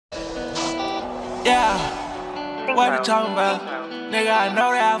Yeah, what you talking about? Nigga, I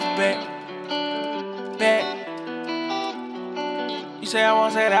know the alphabet. Bet. You say I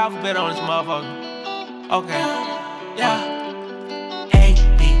won't say the alphabet on this motherfucker. Okay. Yeah. A,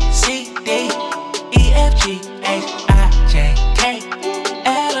 B, C, D, E, F, G, H, I, J, K,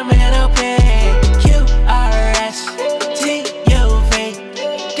 L, M, N, O, P, Q, R, S, T, U, V,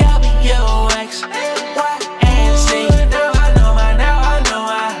 W, X, Y, and Z. Now I know my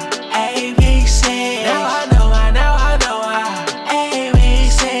A, B, C. Now I know my A, B,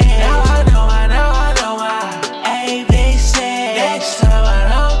 C. Now I know my A, B, C. Next time I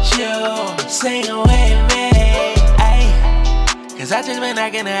don't you sing it with me. Cause I just been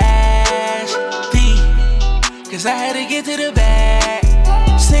knocking the ass. B, cause I had to get to the bag.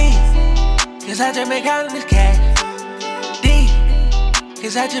 C, cause I just been counting this cash. D,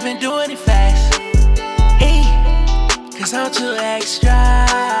 cause I just been doing it fast. E, cause I'm too extra.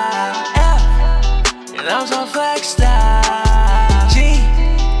 F, and I'm so flexed out. G,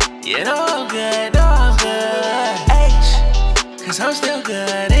 you know I'm good, H, cause I'm still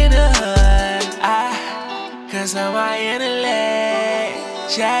good in the hood. I, cause I'm my intellect.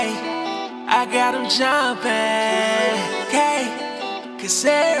 J, I got them jumping. K, cause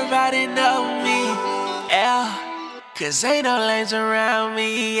everybody know me. L, cause ain't no lanes around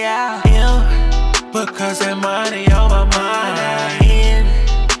me. Yeah. M, because that money on my mind. N,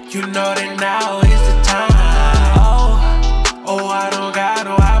 you know that now is the time. Oh, I don't got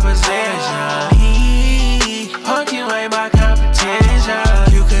no opposition. P, punk, you ain't my competition.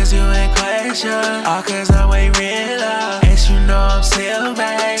 Q, cause you ain't question. R, cause I'm way realer. S, you know I'm still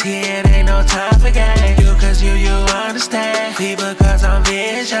back. T, it ain't no time for games. U, cause you understand. V, because I'm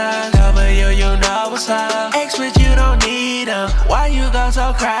vision. W, you know what's up. X, but you don't need them. Why you go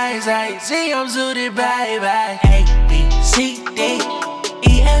so crazy? Z, I'm zooted, baby. A, B, C, D,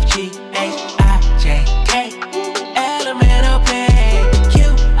 E, F, G, H, I, J, K, L, M, N, O, P,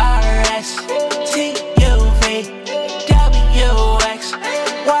 Q, R, S, T, U, V, W, X,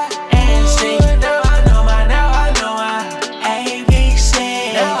 Y, and Z. Now I know my A, B, C.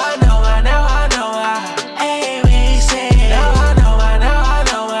 Now I know my A, B, C. Now I know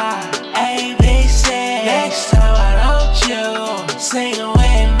my A, B, C. Next time I don't you sing away.